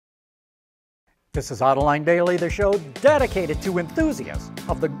This is Autoline Daily, the show dedicated to enthusiasts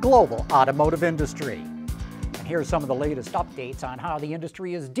of the global automotive industry. And here's some of the latest updates on how the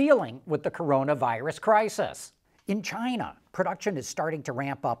industry is dealing with the coronavirus crisis. In China, production is starting to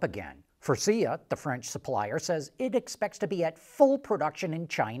ramp up again. Faurecia, the French supplier, says it expects to be at full production in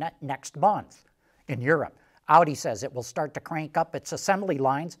China next month. In Europe, Audi says it will start to crank up its assembly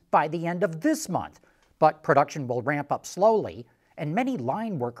lines by the end of this month, but production will ramp up slowly, and many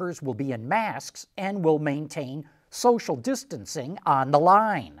line workers will be in masks and will maintain social distancing on the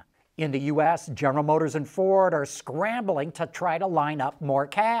line. In the U.S., General Motors and Ford are scrambling to try to line up more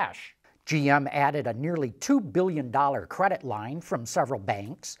cash. GM added a nearly $2 billion credit line from several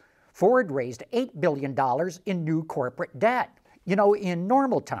banks. Ford raised $8 billion in new corporate debt. You know, in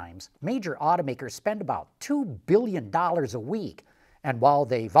normal times, major automakers spend about $2 billion a week, and while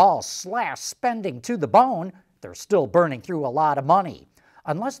they've all slashed spending to the bone, they're still burning through a lot of money.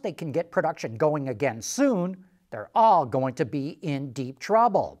 Unless they can get production going again soon, they're all going to be in deep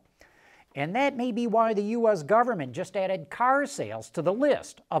trouble. And that may be why the U.S. government just added car sales to the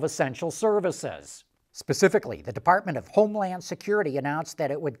list of essential services. Specifically, the Department of Homeland Security announced that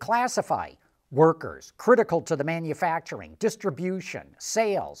it would classify workers critical to the manufacturing, distribution,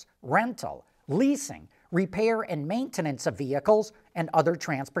 sales, rental, leasing, repair and maintenance of vehicles and other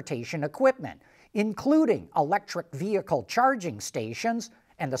transportation equipment, including electric vehicle charging stations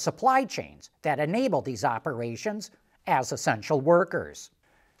and the supply chains that enable these operations, as essential workers.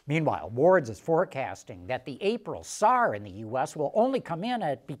 Meanwhile, Wards is forecasting that the April SAAR in the U.S. will only come in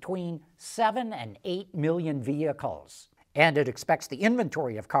at between 7 and 8 million vehicles. And it expects the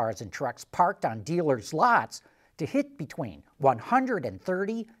inventory of cars and trucks parked on dealers' lots to hit between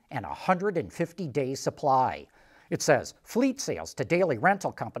 130 and 150 days supply. It says fleet sales to daily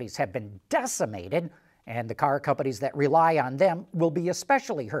rental companies have been decimated, and the car companies that rely on them will be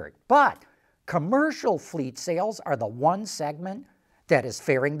especially hurt. But commercial fleet sales are the one segment that is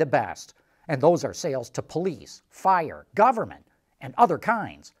faring the best, and those are sales to police, fire, government, and other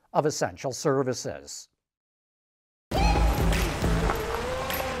kinds of essential services.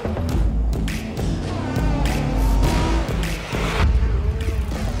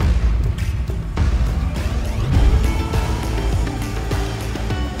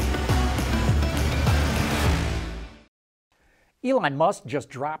 Elon Musk just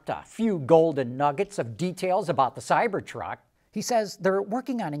dropped a few golden nuggets of details about the Cybertruck. He says they're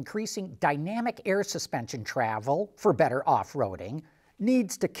working on increasing dynamic air suspension travel for better off-roading,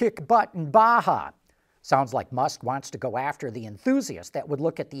 needs to kick butt in Baja. Sounds like Musk wants to go after the enthusiasts that would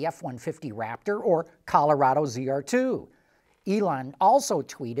look at the F-150 Raptor or Colorado ZR2. Elon also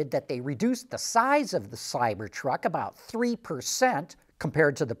tweeted that they reduced the size of the Cybertruck about 3%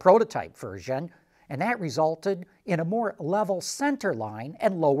 compared to the prototype version, and that resulted in a more level center line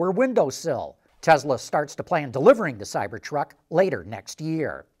and lower windowsill. Tesla starts to plan delivering the Cybertruck later next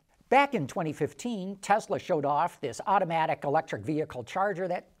year. Back in 2015, Tesla showed off this automatic electric vehicle charger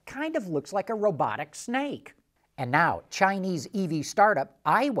that kind of looks like a robotic snake. And now, Chinese EV startup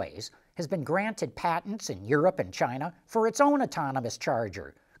AIWAYS has been granted patents in Europe and China for its own autonomous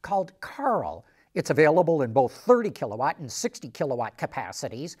charger, called Carl. It's available in both 30 kilowatt and 60 kilowatt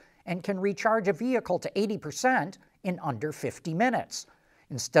capacities and can recharge a vehicle to 80% in under 50 minutes.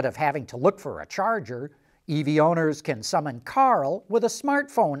 Instead of having to look for a charger, EV owners can summon Carl with a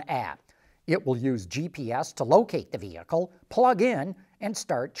smartphone app. It will use GPS to locate the vehicle, plug in, and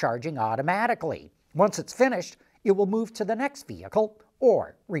start charging automatically. Once it's finished, it will move to the next vehicle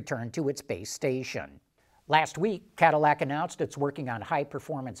or return to its base station. Last week, Cadillac announced it's working on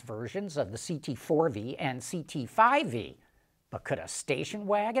high-performance versions of the CT4V and CT5V. But could a station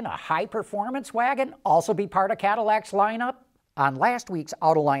wagon, a high-performance wagon, also be part of Cadillac's lineup? On last week's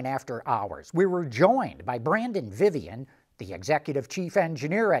Autoline After Hours, we were joined by Brandon Vivian, the executive chief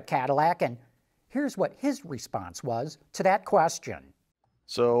engineer at Cadillac, and here's what his response was to that question.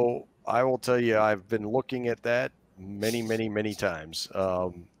 So I will tell you, I've been looking at that many times,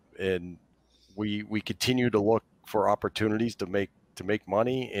 and we continue to look for opportunities to make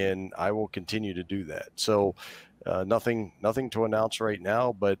money, and I will continue to do that. So nothing to announce right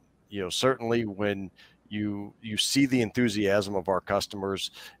now, but you know, certainly when you see the enthusiasm of our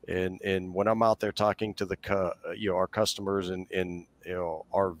customers, and when I'm out there talking to our customers and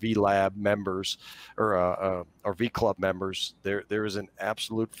our V Lab members or our V Club members, there is an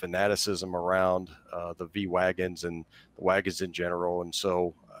absolute fanaticism around the V wagons and the wagons in general, and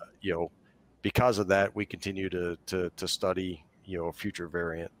so because of that, we continue to study a future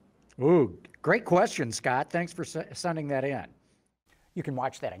variant. Ooh, great question, Scott. Thanks for sending that in. You can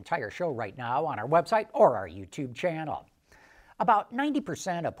watch that entire show right now on our website or our YouTube channel. About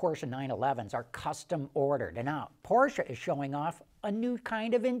 90% of Porsche 911s are custom ordered, and now Porsche is showing off a new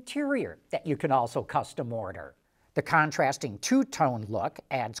kind of interior that you can also custom order. The contrasting two-tone look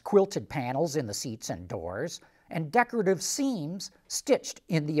adds quilted panels in the seats and doors, and decorative seams stitched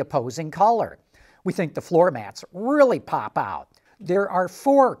in the opposing color. We think the floor mats really pop out. There are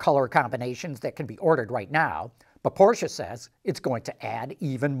 4 color combinations that can be ordered right now, but Porsche says it's going to add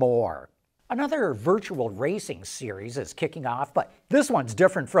even more. Another virtual racing series is kicking off, but this one's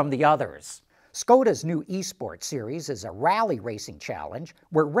different from the others. Skoda's new eSport series is a rally racing challenge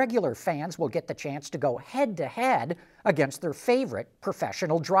where regular fans will get the chance to go head-to-head against their favorite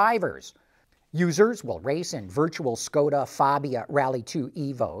professional drivers. Users will race in virtual Skoda Fabia Rally 2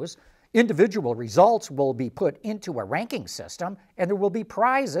 Evos. Individual results will be put into a ranking system, and there will be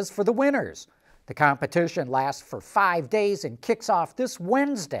prizes for the winners. The competition lasts for 5 days and kicks off this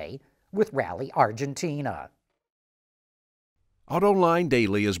Wednesday with Rally Argentina. Autoline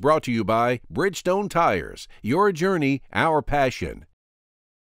Daily is brought to you by Bridgestone Tires. Your journey, our passion.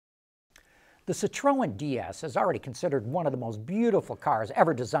 The Citroen DS is already considered one of the most beautiful cars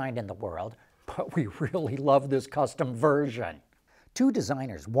ever designed in the world, but we really love this custom version. 2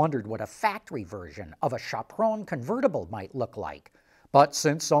 designers wondered what a factory version of a Citroen convertible might look like. But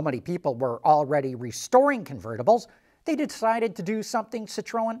since so many people were already restoring convertibles, they decided to do something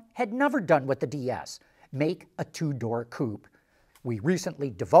Citroen had never done with the DS, make a 2-door coupe. We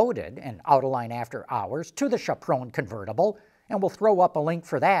recently devoted an Autoline After Hours to the Citroen convertible, and we'll throw up a link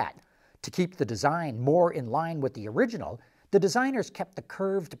for that. To keep the design more in line with the original, the designers kept the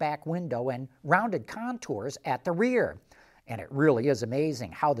curved back window and rounded contours at the rear. And it really is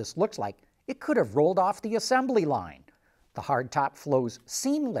amazing how this looks like it could have rolled off the assembly line. The hardtop flows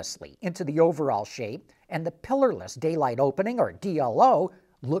seamlessly into the overall shape, and the pillarless daylight opening, or DLO,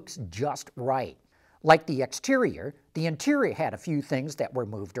 looks just right. Like the exterior, the interior had a few things that were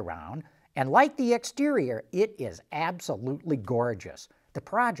moved around, and like the exterior, it is absolutely gorgeous. The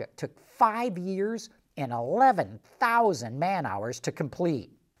project took 5 years and 11,000 man-hours to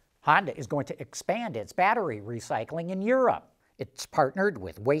complete. Honda is going to expand its battery recycling in Europe. It's partnered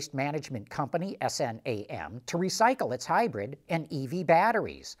with waste management company SNAM to recycle its hybrid and EV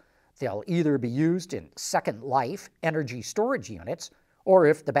batteries. They'll either be used in second life energy storage units, or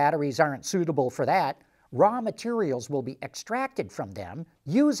if the batteries aren't suitable for that, raw materials will be extracted from them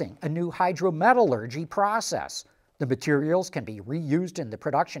using a new hydrometallurgy process. The materials can be reused in the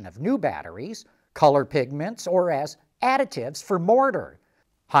production of new batteries, color pigments, or as additives for mortar.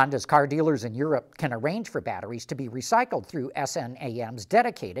 Honda's car dealers in Europe can arrange for batteries to be recycled through SNAM's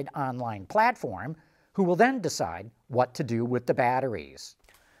dedicated online platform, who will then decide what to do with the batteries.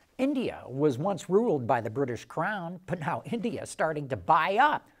 India was once ruled by the British Crown, but now India is starting to buy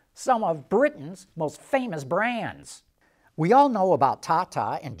up some of Britain's most famous brands. We all know about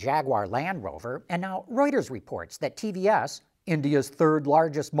Tata and Jaguar Land Rover, and now Reuters reports that TVS, India's 3rd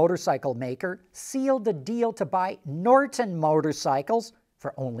largest motorcycle maker, sealed a deal to buy Norton motorcycles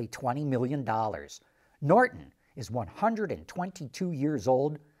for only $20 million. Norton is 122 years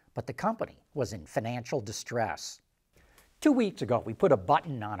old, but the company was in financial distress. 2 weeks ago, we put a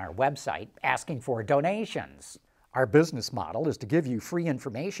button on our website asking for donations. Our business model is to give you free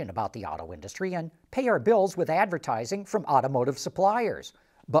information about the auto industry and pay our bills with advertising from automotive suppliers.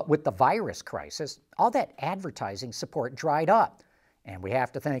 But with the virus crisis, all that advertising support dried up. And we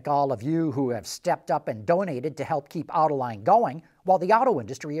have to thank all of you who have stepped up and donated to help keep Autoline going while the auto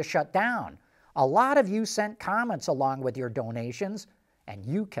industry is shut down. A lot of you sent comments along with your donations, and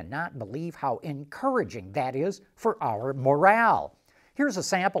you cannot believe how encouraging that is for our morale. Here's a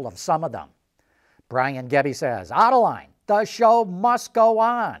sample of some of them. Brian Gebby says, Autoline, the show must go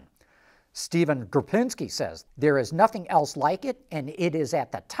on. Stephen Grupinski says, there is nothing else like it, and it is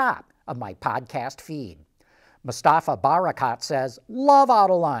at the top of my podcast feed. Mustafa Barakat says, love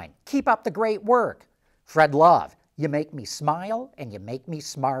Autoline, keep up the great work. Fred Love, you make me smile and you make me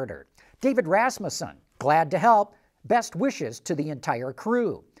smarter. David Rasmussen, glad to help. Best wishes to the entire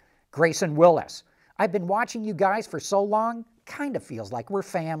crew. Grayson Willis, I've been watching you guys for so long, kind of feels like we're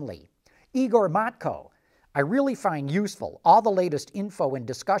family. Igor Matko, I really find useful all the latest info and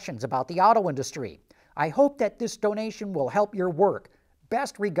discussions about the auto industry. I hope that this donation will help your work.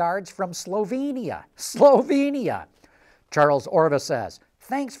 Best regards from Slovenia. Slovenia! Charles Orva says,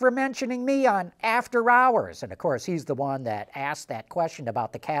 thanks for mentioning me on After Hours. And of course, he's the one that asked that question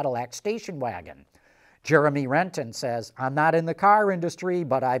about the Cadillac station wagon. Jeremy Renton says, I'm not in the car industry,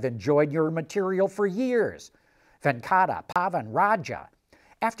 but I've enjoyed your material for years. Venkata Pavan Raja,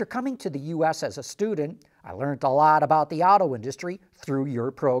 after coming to the U.S. as a student, I learned a lot about the auto industry through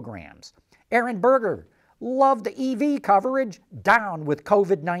your programs. Aaron Berger, Love the EV coverage. Down with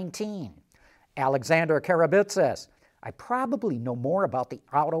COVID-19. Alexander Karabitsas. I probably know more about the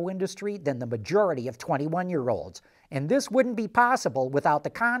auto industry than the majority of 21-year-olds, and this wouldn't be possible without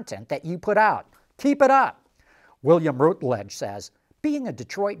the content that you put out. Keep it up. William Rutledge says, being a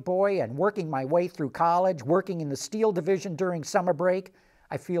Detroit boy and working my way through college, working in the steel division during summer break,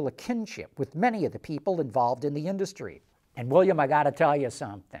 I feel a kinship with many of the people involved in the industry. And William, I got to tell you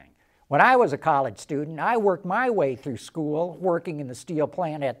something. When I was a college student, I worked my way through school working in the steel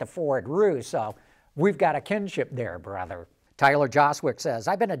plant at the Ford Roo, so we've got a kinship there, brother. Tyler Joswick says,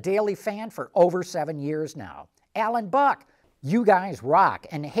 I've been a daily fan for over 7 years now. Alan Buck, you guys rock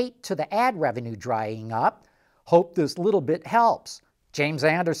and hate to the ad revenue drying up. Hope this little bit helps. James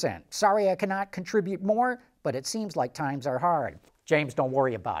Anderson, sorry I cannot contribute more, but it seems like times are hard. James, don't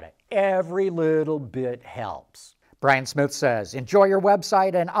worry about it. Every little bit helps. Brian Smith says, enjoy your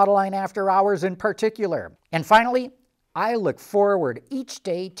website and Autoline After Hours in particular. And finally, I look forward each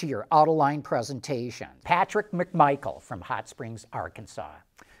day to your Autoline presentation. Patrick McMichael from Hot Springs, Arkansas.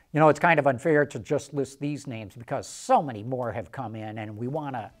 You know, it's kind of unfair to just list these names because so many more have come in, and we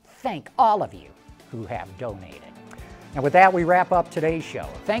want to thank all of you who have donated. And with that, we wrap up today's show.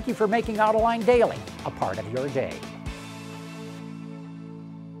 Thank you for making Autoline Daily a part of your day.